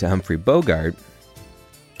Disney to Humphrey Bogart,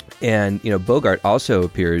 and Bogart also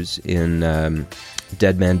appears in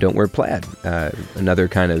Dead Man Don't Wear Plaid, another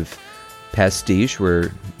kind of pastiche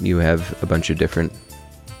where you have a bunch of different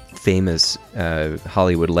famous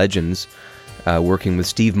Hollywood legends working with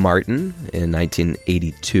Steve Martin in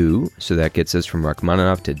 1982. So that gets us from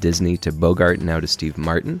Rachmaninoff to Disney to Bogart, now to Steve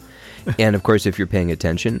Martin. And of course, if you're paying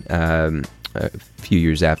attention, a few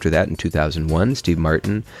years after that, in 2001, Steve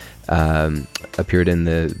Martin appeared in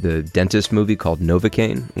the dentist movie called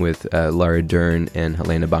Novocaine with Laura Dern and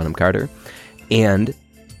Helena Bonham Carter, and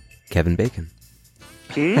Kevin Bacon.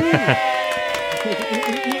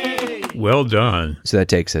 Well done. So that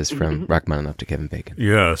takes us from Rachmaninoff to Kevin Bacon.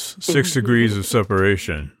 Yes, 6 degrees of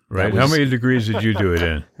separation, right? How many degrees did you do it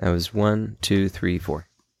in? That was 1, 2, 3, 4.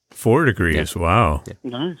 4 degrees. Yeah. Wow. Yeah.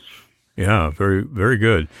 Nice. Yeah, very, very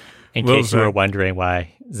good. In case you were wondering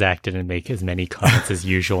why Zach didn't make as many comments as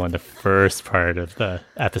usual in the first part of the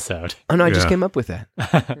episode. Oh, no, I just came up with that.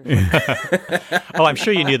 Oh, I'm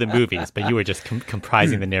sure you knew the movies, but you were just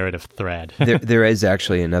comprising the narrative thread. There is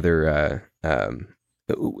actually another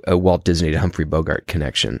a Walt Disney to Humphrey Bogart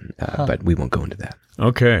connection, but we won't go into that.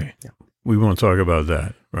 Okay. Yeah. We won't talk about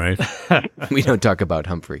that, right? We don't talk about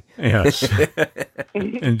Humphrey. Yes.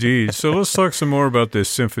 Indeed. So let's talk some more about this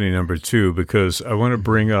Symphony Number 2, because I want to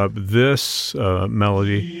bring up this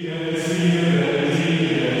melody.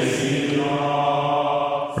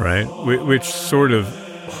 Right? Which sort of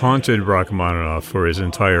haunted Rachmaninoff for his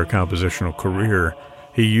entire compositional career.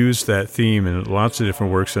 He used that theme in lots of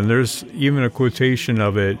different works, and there's even a quotation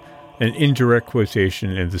of it, an indirect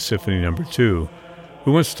quotation in the Symphony Number 2.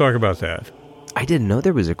 Who wants to talk about that? I didn't know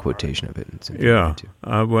there was a quotation of it. Yeah.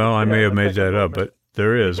 Well, I may have made that up, but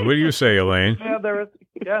there is. What do you say, Elaine? Yeah, there is.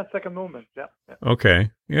 Yeah, second movement. Yeah. Okay.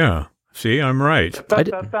 Yeah. See, I'm right. You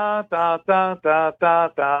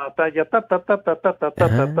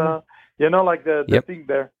know, like the thing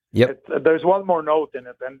there. Yep. There's one more note in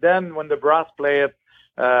it, and then when the brass play it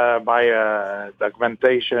by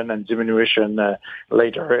augmentation and diminution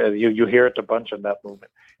later, you hear it a bunch in that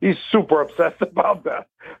movement. He's super obsessed about that,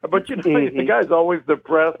 but you know, the guy's always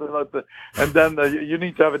depressed, and then you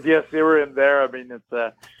need to have a dies irae in there. I mean, it's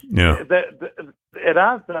it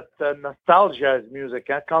has that nostalgia as music,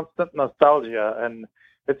 constant nostalgia, and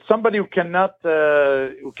it's somebody who cannot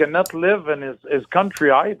live in his country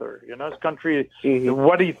either. You know, his country,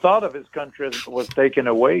 what he thought of his country was taken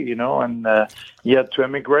away. You know, and he had to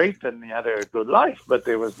emigrate, and he had a good life, but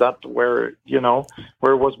it was not where he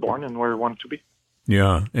was born and where he wanted to be.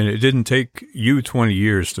 Yeah, and it didn't take you 20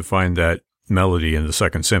 years to find that melody in the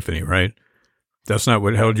Second Symphony, right? That's not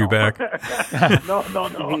what held you back? No.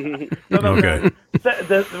 Okay.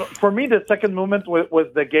 For me, the second movement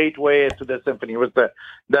was the gateway to the symphony. It was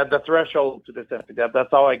the threshold to the symphony.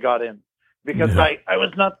 That's how I got in, because I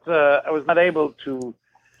was not able to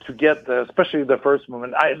get especially the first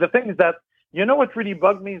movement. The thing is that, you know, what really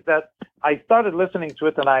bugged me is that I started listening to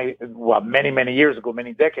it, and many years ago,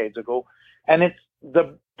 many decades ago, and it's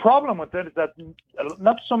the problem with it is that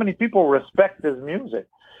not so many people respect his music,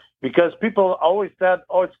 because people always said,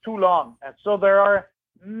 "Oh, it's too long," and so there are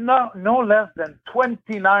no less than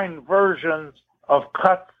 29 versions of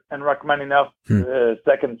cuts in Rachmaninoff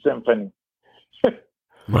Second Symphony.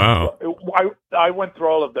 Wow! I went through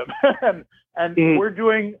all of them, and we're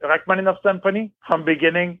doing Rachmaninoff Symphony from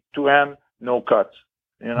beginning to end, no cuts.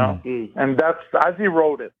 You know, and that's as he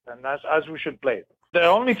wrote it, and that's as we should play it. The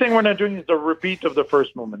only thing we're not doing is the repeat of the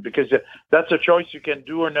first movement, because that's a choice you can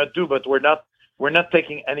do or not do, but we're not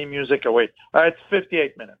taking any music away. It's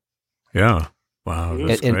 58 minutes. Yeah. Wow.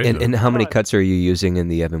 That's great. And how many cuts are you using in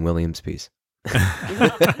the Evan Williams piece?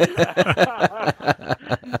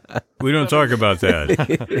 We don't talk about that.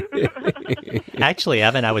 Actually,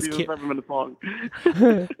 Evan, I was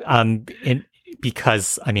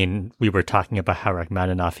because, I mean, we were talking about how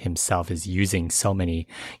Rachmaninoff himself is using so many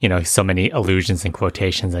allusions and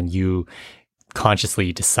quotations, and you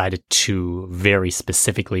consciously decided to very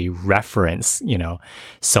specifically reference,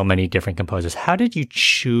 so many different composers. How did you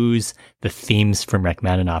choose the themes from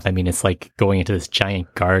Rachmaninoff? I mean, it's like going into this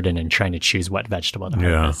giant garden and trying to choose what vegetable to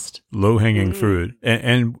harvest. Low-hanging fruit.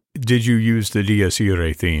 And did you use the Dies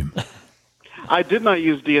Irae theme? I did not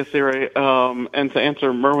use Dies Irae, and to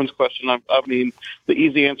answer Merwin's question, I mean, the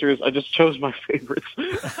easy answer is I just chose my favorites.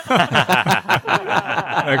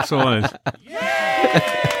 Excellent.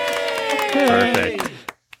 Perfect.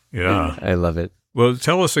 Yeah. I love it. Well,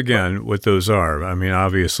 tell us again what those are. I mean,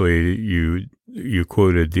 obviously, you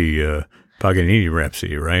quoted the Paganini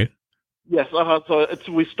Rhapsody, right? Yes, so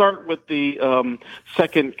we start with the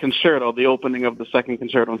second concerto, the opening of the second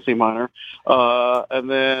concerto in C minor, and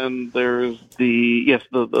then there's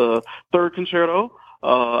the third concerto,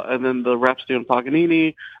 and then the Rhapsody on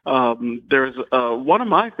Paganini. There's one of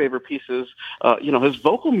my favorite pieces. His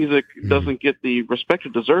vocal music doesn't get the respect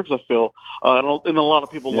it deserves, I feel. And a lot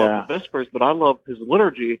of people love the Vespers, but I love his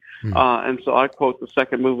liturgy. And so I quote the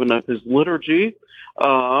second movement of his liturgy.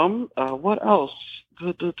 What else?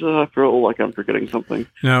 I feel like I'm forgetting something.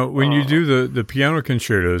 Now, when you do the piano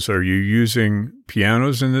concertos, are you using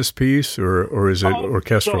pianos in this piece, or is it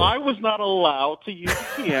orchestral? So I was not allowed to use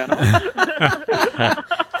the piano,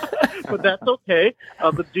 but that's okay.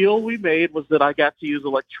 The deal we made was that I got to use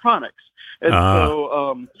electronics, and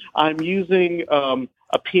so I'm using a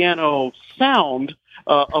piano sound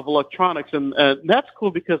of electronics, and that's cool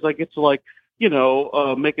because I get to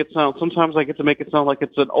make it sound. Sometimes I get to make it sound like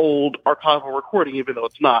it's an old archival recording, even though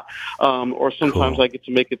it's not. Or sometimes I get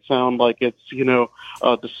to make it sound like it's,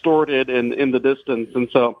 distorted and in the distance. And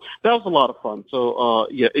so that was a lot of fun. So,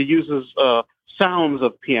 it uses sounds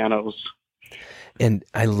of pianos. And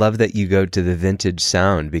I love that you go to the vintage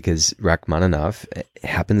sound because Rachmaninoff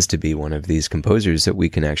happens to be one of these composers that we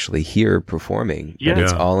can actually hear performing. Yeah. And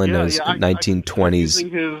it's all in those 1920s. I'm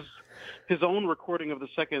using his own recording of the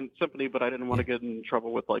Second Symphony, but I didn't want to get in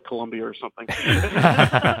trouble with Columbia or something.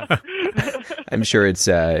 I'm sure it's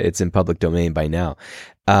in public domain by now.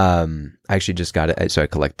 I actually just got it. So I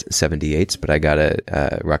collect 78s, but I got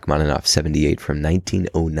a Rachmaninoff 78 from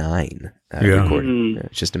 1909 recording.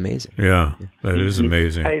 It's just amazing. Yeah, that is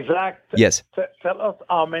amazing. Hey, Zach. Yes. Tell us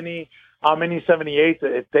how many 78s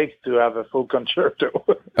it takes to have a full concerto.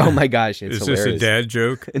 Oh my gosh, it's Is hilarious. this a dad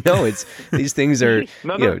joke? No, it's these things are. It's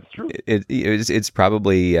true. It's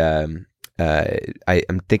probably. I'm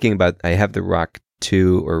thinking about. I have the Rock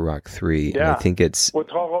 2 or Rock 3, and I think it's with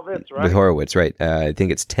Horowitz, right? With Horowitz, right? I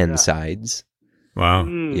think it's 10 sides. Wow.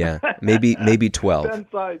 Yeah, maybe 12. 10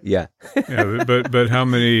 sides. Yeah. Yeah, but how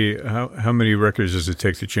many records does it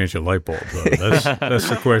take to change a light bulb? Though? That's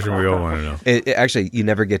the question we all want to know. Actually, you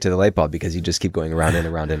never get to the light bulb because you just keep going around and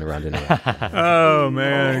around and around and around. Oh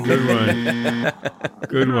man, good one,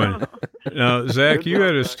 good one. Now, Zach, you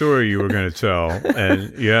had a story you were going to tell,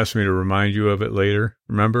 and you asked me to remind you of it later.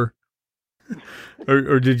 Remember?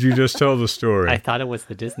 Or did you just tell the story? I thought it was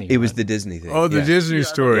the Disney. It was the Disney thing. Oh, the Disney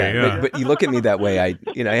story. Yeah. But you look at me that way. I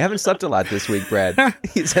haven't slept a lot this week, Brad.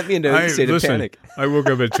 You sent me into a state of panic. I woke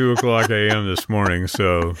up at 2:00 a.m. this morning,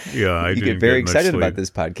 so yeah, You get very excited about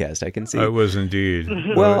this podcast. I can see. I was indeed.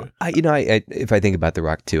 Well, if I think about the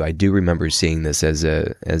Rock 2, I do remember seeing this as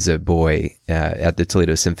a boy at the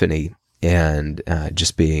Toledo Symphony and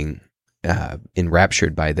just being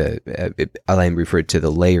enraptured by Alain referred to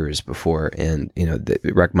the layers before, and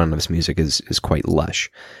Rachmaninoff's music is quite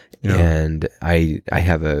lush. Yeah. And I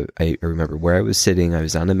remember where I was sitting. I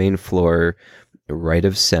was on the main floor, right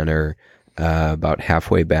of center, about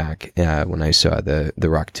halfway back when I saw the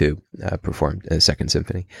Rock 2 performed Second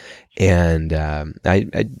Symphony, and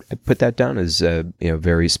I put that down as a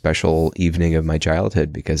very special evening of my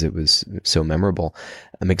childhood because it was so memorable.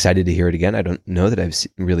 I'm excited to hear it again. I don't know that I've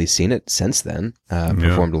really seen it since then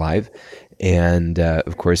performed live, and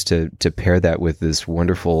of course to pair that with this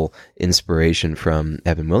wonderful inspiration from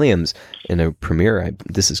Evan Williams in a premiere,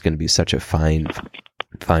 this is going to be such a fine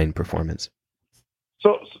performance.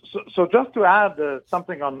 So just to add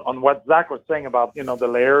something on what Zach was saying about the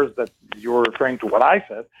layers that you were referring to, what I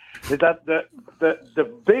said is that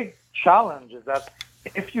the big challenge is that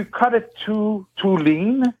if you cut it too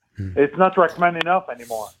lean, it's not Rachmaninoff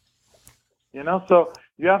anymore. So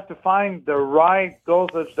you have to find the right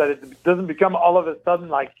dosage that it doesn't become all of a sudden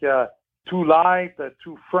like too light,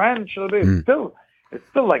 too French. It's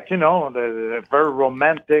still like the very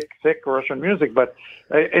romantic, thick Russian music, but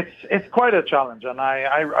it's quite a challenge, and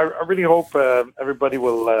I really hope everybody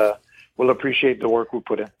will appreciate the work we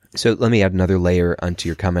put in. So let me add another layer onto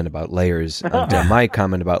your comment about layers, onto my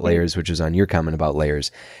comment about layers, which is on your comment about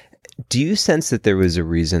layers. Do you sense that there was a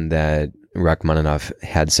reason that Rachmaninoff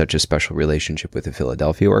had such a special relationship with the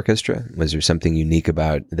Philadelphia Orchestra? Was there something unique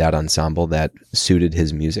about that ensemble that suited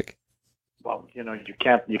his music? Well, you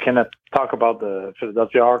cannot talk about the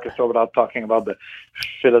Philadelphia Orchestra without talking about the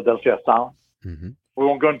Philadelphia sound. Mm-hmm. We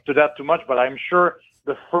won't go into that too much, but I'm sure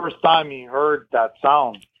the first time he heard that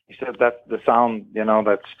sound, he said that's the sound,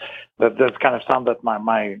 that's kind of sound that my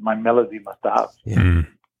melody must have. Yeah. Mm.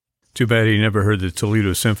 Too bad he never heard the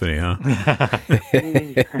Toledo Symphony, huh?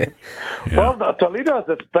 Yeah. Well, Toledo has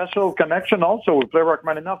a special connection also. We play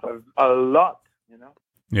Rachmaninoff a lot,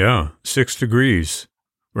 Yeah, 6 degrees.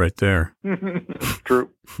 Right there. True.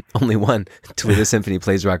 Only one. Toledo Symphony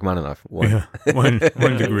plays Rachmaninoff. One. Yeah, one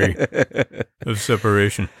degree of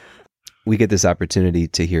separation. We get this opportunity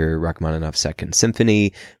to hear Rachmaninoff's Second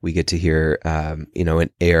Symphony. We get to hear, an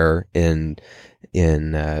air in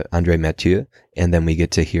in Andre Mathieu, and then we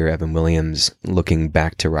get to hear Evan Williams looking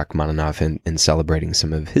back to Rachmaninoff and celebrating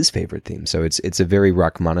some of his favorite themes. So it's a very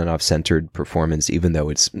Rachmaninoff-centered performance, even though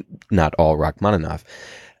it's not all Rachmaninoff.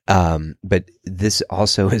 But this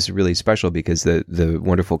also is really special because the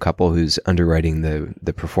wonderful couple who's underwriting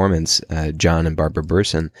the performance, John and Barbara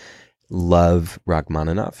Burson, love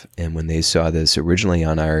Rachmaninoff. And when they saw this originally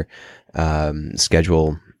on our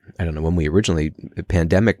schedule, I don't know when we originally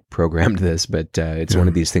pandemic programmed this, but it's one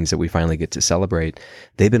of these things that we finally get to celebrate.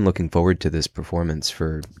 They've been looking forward to this performance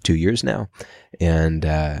for 2 years now. And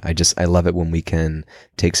I love it when we can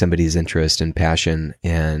take somebody's interest and passion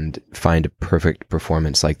and find a perfect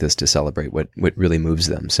performance like this to celebrate what really moves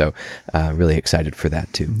them. So really excited for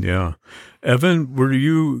that too. Yeah. Evan, were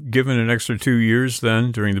you given an extra 2 years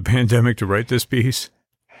then during the pandemic to write this piece?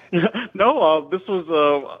 No, this was,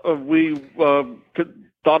 we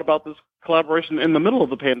thought about this collaboration in the middle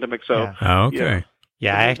of the pandemic. So, Yeah. Oh, okay.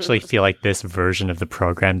 Yeah, I actually feel like this version of the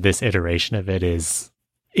program, this iteration of it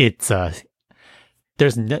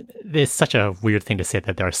there's such a weird thing to say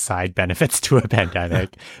that there are side benefits to a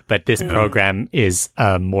pandemic, but this program is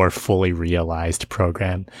a more fully realized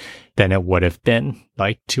program than it would have been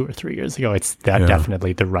like 2 or 3 years ago. It's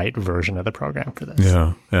definitely the right version of the program for this.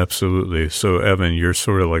 Yeah, absolutely. So, Evan, you're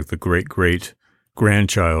sort of like the great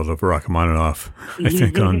grandchild of Rachmaninoff, I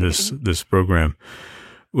think, on this program.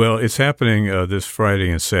 Well, it's happening this Friday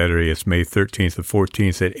and Saturday. It's May 13th and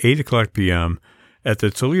 14th at 8 o'clock p.m. at the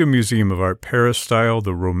Toledo Museum of Art Peristyle,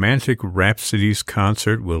 the Romantic Rhapsodies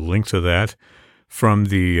concert. We'll link to that from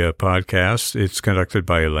the podcast. It's conducted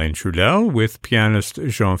by Alain Trudel with pianist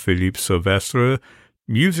Jean-Philippe Silvestre,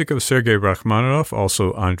 music of Sergei Rachmaninoff,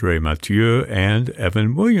 also Andre Mathieu, and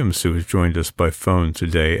Evan Williams, who has joined us by phone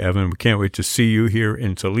today. Evan, we can't wait to see you here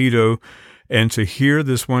in Toledo and to hear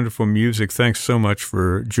this wonderful music. Thanks so much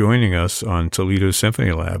for joining us on Toledo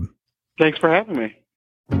Symphony Lab. Thanks for having me.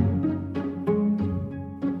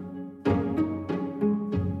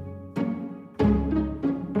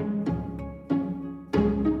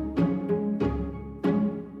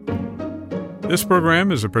 This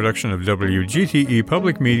program is a production of WGTE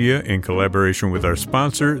Public Media in collaboration with our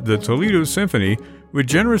sponsor, the Toledo Symphony, with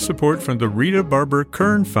generous support from the Rita Barber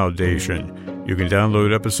Kern Foundation. You can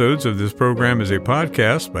download episodes of this program as a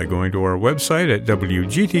podcast by going to our website at wgte.org/lab.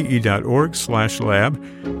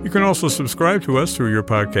 You can also subscribe to us through your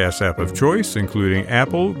podcast app of choice, including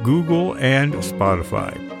Apple, Google, and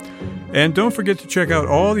Spotify. And don't forget to check out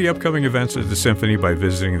all the upcoming events at the Symphony by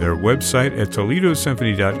visiting their website at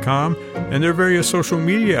toledosymphony.com and their various social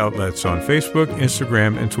media outlets on Facebook,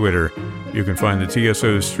 Instagram, and Twitter. You can find the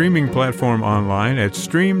TSO's streaming platform online at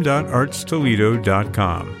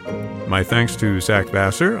stream.artstoledo.com. My thanks to Zach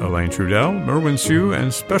Vassar, Alain Trudel, Merwin Siu,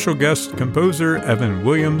 and special guest composer Evan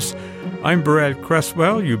Williams. I'm Brad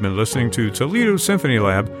Cresswell. You've been listening to Toledo Symphony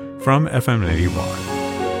Lab from FM 91.